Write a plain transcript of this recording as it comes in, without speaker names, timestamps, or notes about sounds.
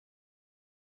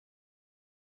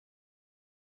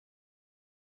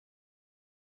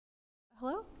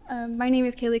Hello, my name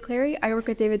is Clary. I work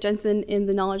with David Jensen in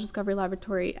the Knowledge Discovery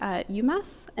Laboratory at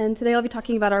UMass, and today I'll be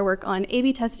talking about our work on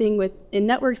A/B testing in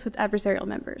networks with adversarial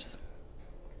members.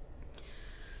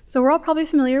 So we're all probably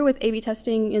familiar with A/B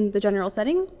testing in the general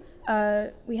setting.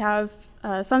 We have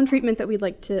some treatment that we'd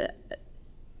like to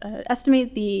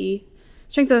estimate the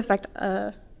strength of effect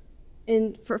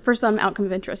for some outcome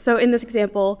of interest. So in this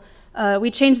example,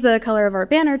 we changed the color of our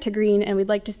banner to green, and we'd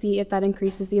like to see if that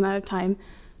increases the amount of time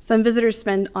some visitors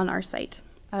spend on our site.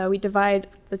 We divide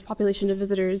the population of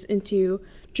visitors into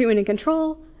treatment and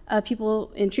control.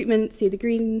 People in treatment see the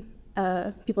green,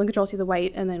 people in control see the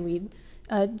white, and then we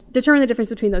determine the difference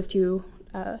between those two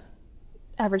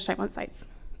average time on sites.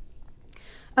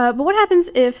 But what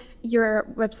happens if your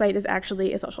website is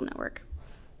actually a social network?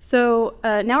 So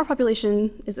now our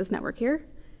population is this network here,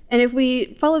 and if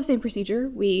we follow the same procedure,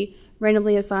 we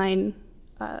randomly assign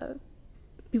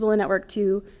people in the network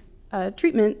to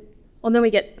treatment, well, then we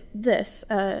get this,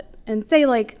 and say,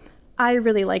 like, I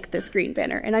really like this green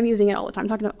banner, and I'm using it all the time,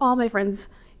 talking to all my friends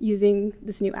using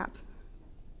this new app.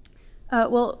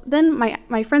 Well, then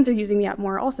my friends are using the app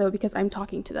more also because I'm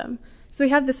talking to them. So we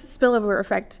have this spillover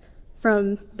effect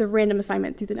from the random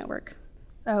assignment through the network,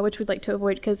 which we'd like to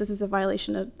avoid because this is a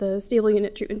violation of the stable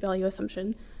unit treatment value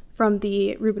assumption from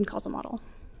the Rubin causal model.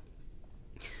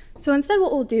 So instead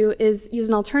what we'll do is use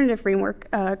an alternative framework,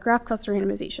 graph cluster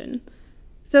randomization.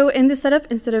 So in this setup,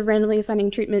 instead of randomly assigning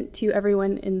treatment to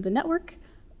everyone in the network,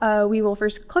 we will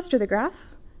first cluster the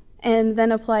graph and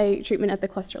then apply treatment at the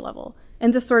cluster level.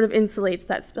 And this sort of insulates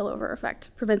that spillover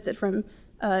effect, prevents it from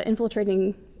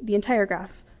infiltrating the entire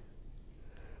graph.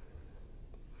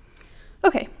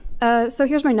 Okay, so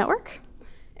here's my network.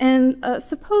 And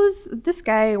suppose this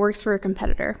guy works for a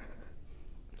competitor.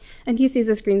 And he sees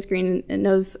this green screen and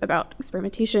knows about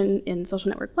experimentation in social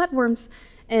network platforms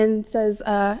and says,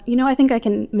 you know, I think I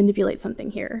can manipulate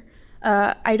something here.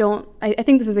 I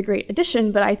think this is a great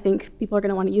addition, but I think people are going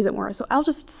to want to use it more, so I'll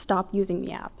just stop using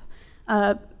the app.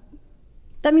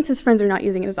 That means his friends are not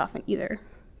using it as often either.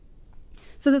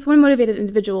 So this one motivated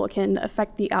individual can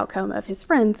affect the outcome of his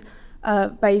friends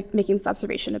by making this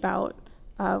observation about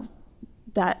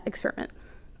that experiment.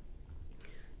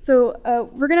 So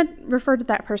we're going to refer to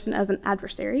that person as an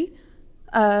adversary.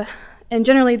 And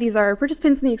generally, these are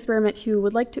participants in the experiment who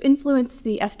would like to influence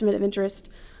the estimate of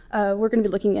interest. We're going to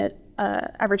be looking at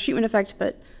average treatment effect,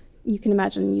 but you can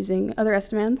imagine using other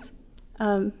estimands.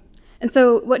 And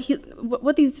so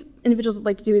what these individuals would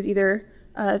like to do is either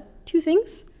two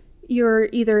things. You're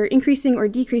either increasing or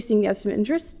decreasing the estimate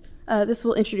interest. This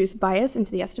will introduce bias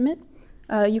into the estimate.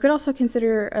 You could also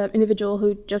consider an individual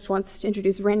who just wants to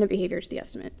introduce random behavior to the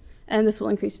estimate, and this will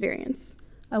increase variance.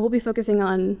 We'll be focusing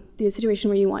on the situation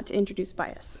where you want to introduce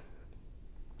bias.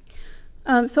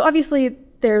 So obviously,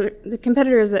 the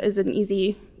competitor is an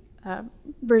easy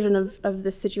version of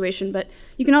this situation, but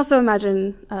you can also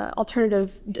imagine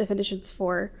alternative definitions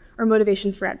for or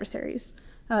motivations for adversaries.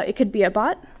 It could be a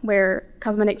bot where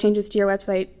cosmetic changes to your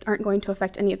website aren't going to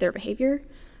affect any of their behavior,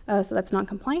 so that's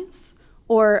non-compliance.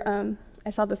 Or I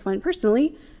saw this one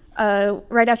personally.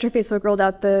 Right after Facebook rolled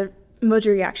out the emoji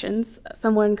reactions,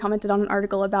 someone commented on an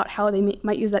article about how they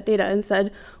might use that data and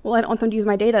said, well, I don't want them to use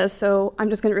my data, so I'm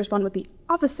just going to respond with the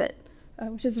opposite,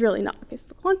 which is really not what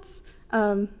Facebook wants.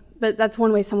 But that's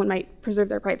one way someone might preserve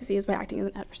their privacy is by acting as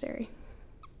an adversary.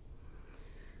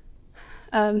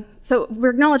 So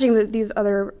we're acknowledging that these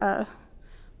other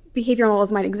behavioral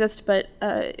models might exist, but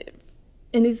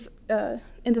in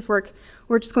this work,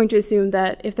 we're just going to assume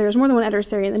that if there's more than one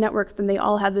adversary in the network, then they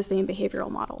all have the same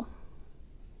behavioral model.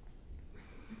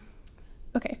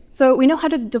 Okay, so we know how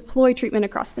to deploy treatment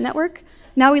across the network.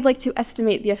 Now we'd like to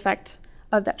estimate the effect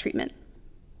of that treatment.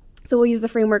 So we'll use the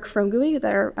framework from GUI,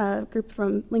 their group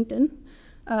from LinkedIn,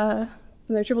 from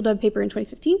their triple dub paper in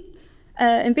 2015.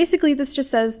 And basically, this just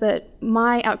says that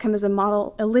my outcome is a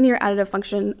linear additive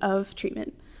function of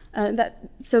treatment.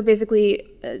 So basically,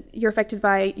 you're affected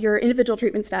by your individual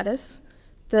treatment status,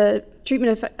 the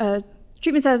treatment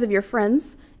status of your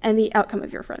friends, and the outcome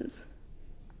of your friends.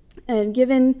 And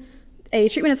given a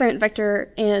treatment assignment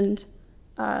vector and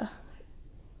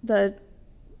the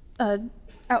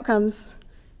outcomes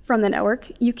from the network,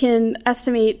 you can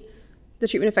estimate the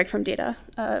treatment effect from data.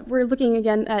 We're looking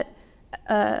again at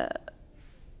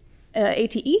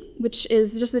ATE, which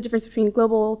is just the difference between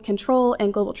global control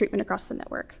and global treatment across the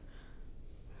network.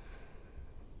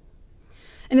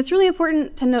 And it's really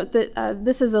important to note that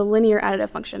this is a linear additive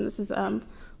function. This is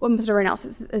what most of our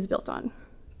analysis is built on.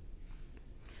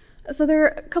 So there are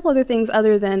a couple other things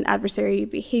other than adversary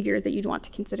behavior that you'd want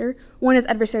to consider. One is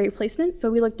adversary placement.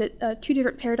 So we looked at two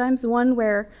different paradigms, one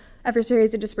where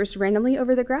adversaries are dispersed randomly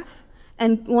over the graph,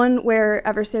 and one where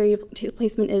adversary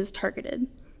placement is targeted.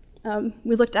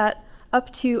 We looked at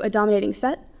up to a dominating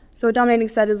set. So a dominating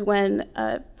set is when,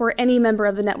 for any member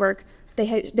of the network,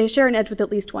 they share an edge with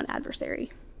at least one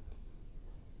adversary.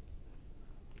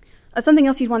 Something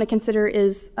else you'd want to consider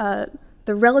is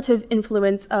the relative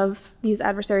influence of these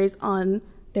adversaries on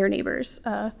their neighbors.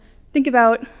 Think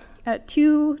about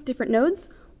two different nodes,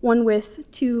 one with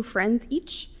 2 friends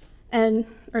each,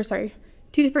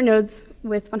 two different nodes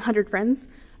with 100 friends.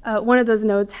 One of those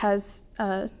nodes has,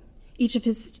 each of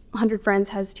his 100 friends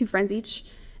has 2 friends each,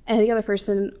 and the other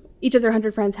person, each of their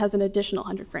 100 friends has an additional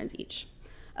 100 friends each.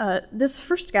 This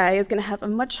first guy is going to have a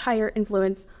much higher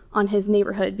influence on his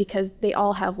neighborhood because they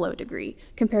all have low degree,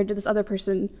 compared to this other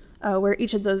person where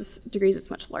each of those degrees is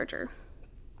much larger.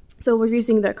 So we're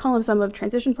using the column sum of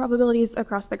transition probabilities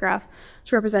across the graph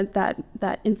to represent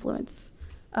that influence.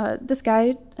 This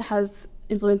guy has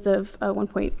influence of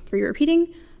 1.3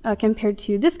 repeating, compared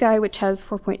to this guy, which has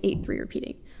 4.83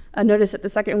 repeating. Notice that the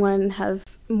second one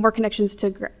has more connections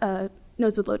to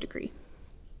nodes with low degree.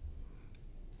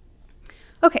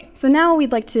 Okay, so now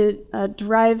we'd like to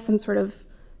derive some sort of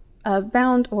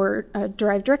bound or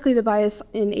derive directly the bias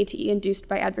in ATE induced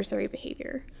by adversary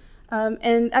behavior.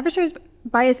 And adversaries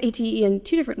bias ATE in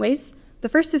 2 different ways. The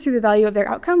first is through the value of their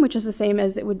outcome, which is the same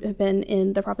as it would have been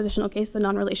in the propositional case, the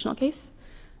non-relational case.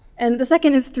 And the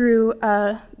second is through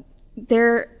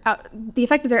the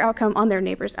effect of their outcome on their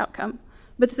neighbor's outcome.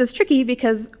 But this is tricky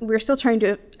because we're still trying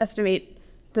to estimate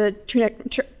the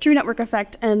true network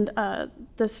effect, and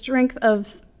the strength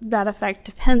of that effect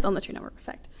depends on the true network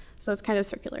effect. So it's kind of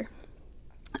circular.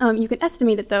 You can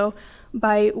estimate it, though,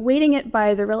 by weighting it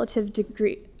by the relative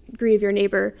degree of your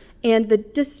neighbor and the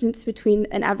distance between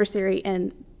an adversary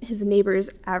and his neighborhood's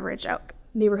average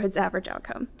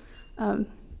outcome.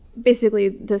 Basically,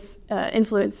 this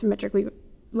influence metric we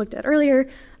looked at earlier,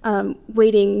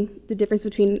 weighting the difference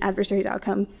between an adversary's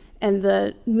outcome and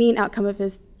the mean outcome of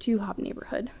his 2-hop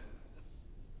neighborhood.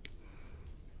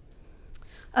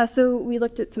 So we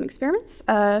looked at some experiments.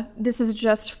 This is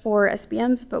just for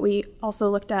SBMs, but we also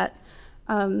looked at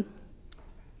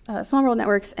small world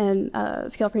networks and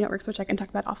scale-free networks, which I can talk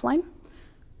about offline.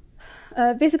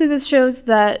 Basically, this shows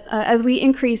that as we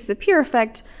increase the pure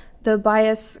effect, the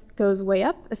bias goes way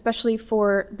up, especially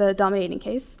for the dominating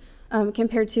case,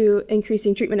 compared to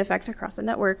increasing treatment effect across the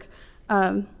network.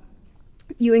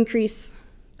 You increase,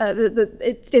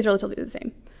 it stays relatively the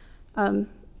same.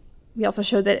 We also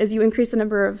showed that as you increase the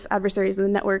number of adversaries in the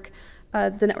network,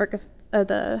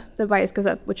 the bias goes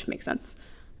up, which makes sense.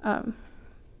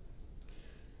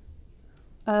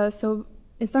 So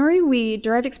in summary, we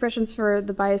derived expressions for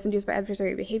the bias induced by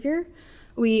adversary behavior.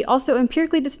 We also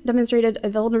empirically demonstrated a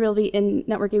vulnerability in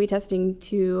network A/B testing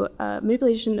to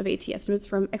manipulation of AT estimates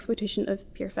from exploitation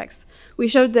of peer effects. We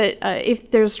showed that if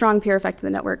there's a strong peer effect in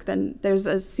the network, then there's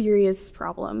a serious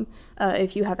problem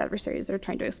if you have adversaries that are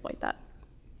trying to exploit that.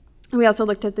 And we also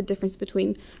looked at the difference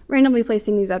between randomly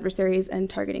placing these adversaries and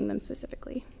targeting them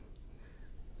specifically.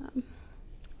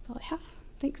 That's all I have.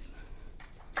 Thanks.